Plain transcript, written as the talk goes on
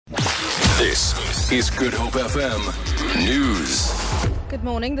This is Good Hope FM News. Good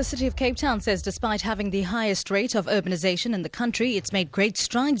morning. The City of Cape Town says despite having the highest rate of urbanisation in the country, it's made great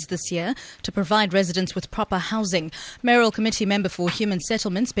strides this year to provide residents with proper housing. Mayoral Committee Member for Human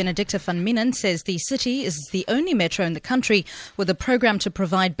Settlements, Benedicta van Minen, says the city is the only metro in the country with a program to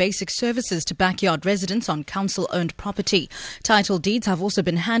provide basic services to backyard residents on council-owned property. Title deeds have also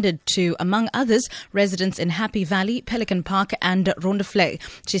been handed to, among others, residents in Happy Valley, Pelican Park and Rondevlei.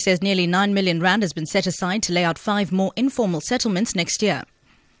 She says nearly 9 million rand has been set aside to lay out 5 more informal settlements next year.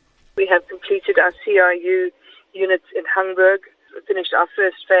 We have completed our CRU units in Hangburg, finished our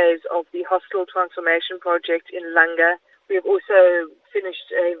first phase of the hostel transformation project in Langa. We have also finished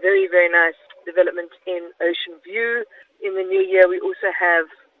a very, very nice development in Ocean View. In the new year, we also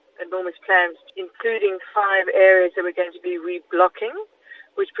have enormous plans, including 5 areas that we're going to be reblocking,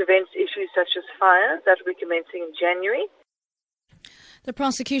 which prevents issues such as fire. That will be commencing in January. The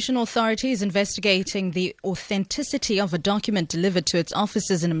prosecution authority is investigating the authenticity of a document delivered to its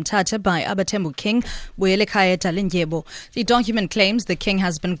offices in Mthatha by Abatembu King, Boelekhaya Dalindyebo. The document claims the king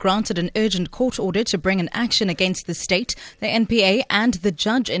has been granted an urgent court order to bring an action against the state, the NPA and the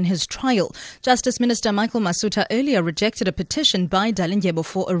judge in his trial. Justice Minister Michael Masuta earlier rejected a petition by Dalindyebo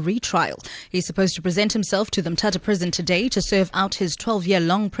for a retrial. He's supposed to present himself to the Mthatha prison today to serve out his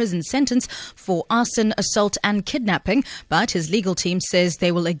 12-year-long prison sentence for arson, assault and kidnapping, but his legal team says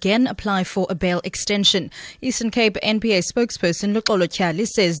they will again apply for a bail extension. Eastern Cape NPA spokesperson Luxolo Tyali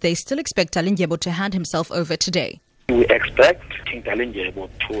says they still expect Dalindyebo to hand himself over today. We expect King Dalindyebo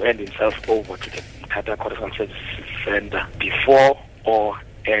to hand himself over to the Mthatha Correctional Services Center before or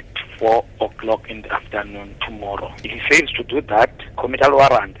at 4 o'clock in the afternoon tomorrow. If he fails to do that, committal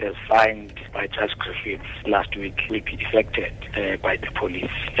warrant as signed by Judge Griffiths last week will be effected by the police.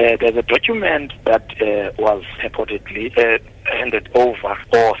 There's a document that was purportedly handed over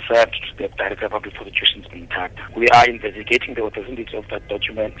or served to the Director of Public Prosecutions in Mthatha. We are investigating the authenticity of that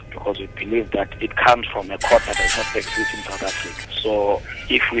document because we believe that it comes from a court that does not exist in South Africa. So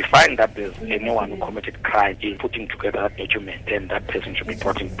if we find that there's anyone who committed crime in putting together that document, then that person should be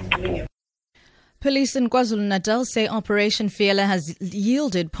brought into book. Police in KwaZulu-Natal say Operation Fiela has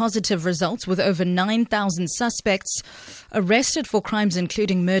yielded positive results with over 9,000 suspects arrested for crimes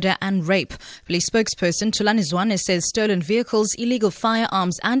including murder and rape. Police spokesperson Tulani Zwane says stolen vehicles, illegal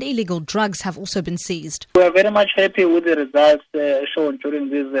firearms and illegal drugs have also been seized. We are very much happy with the results shown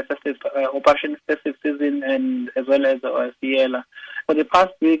during this Operation Festive season and as well as Fiela. For the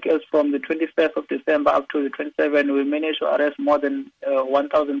past week, as from the 21st of December up to the 27th, we managed to arrest more than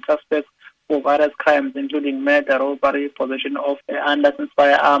 1,000 suspects for various crimes, including murder, robbery, possession of unlicensed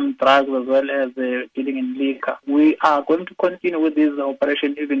firearm, drugs, as well as dealing in liquor. We are going to continue with this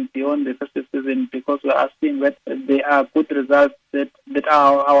operation even beyond the festive season because we are seeing that there are good results that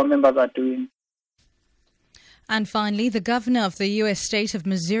our members are doing. And finally, the governor of the U.S. state of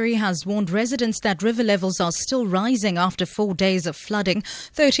Missouri has warned residents that river levels are still rising after 4 days of flooding.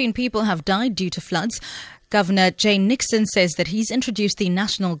 13 people have died due to floods. Governor Jane Nixon says that he's introduced the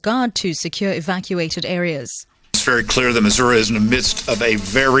National Guard to secure evacuated areas. It's very clear that Missouri is in the midst of a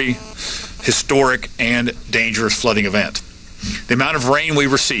very historic and dangerous flooding event. The amount of rain we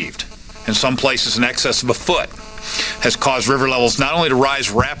received, in some places in excess of a foot, has caused river levels not only to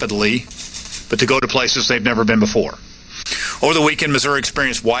rise rapidly, but to go to places they've never been before. Over the weekend, Missouri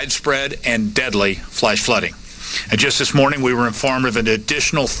experienced widespread and deadly flash flooding. And just this morning, we were informed of an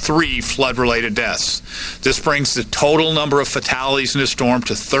additional 3 flood-related deaths. This brings the total number of fatalities in the storm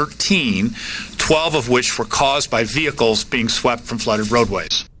to 13, 12 of which were caused by vehicles being swept from flooded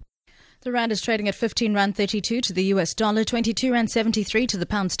roadways. The rand is trading at 15 rand 32 to the US dollar, 22 rand 73 to the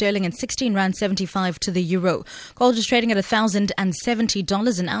pound sterling and 16 rand 75 to the euro. Gold is trading at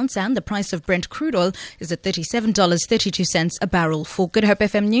 $1,070 an ounce and the price of Brent crude oil is at $37.32 a barrel. For Good Hope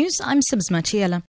FM News, I'm Sibs Matiela.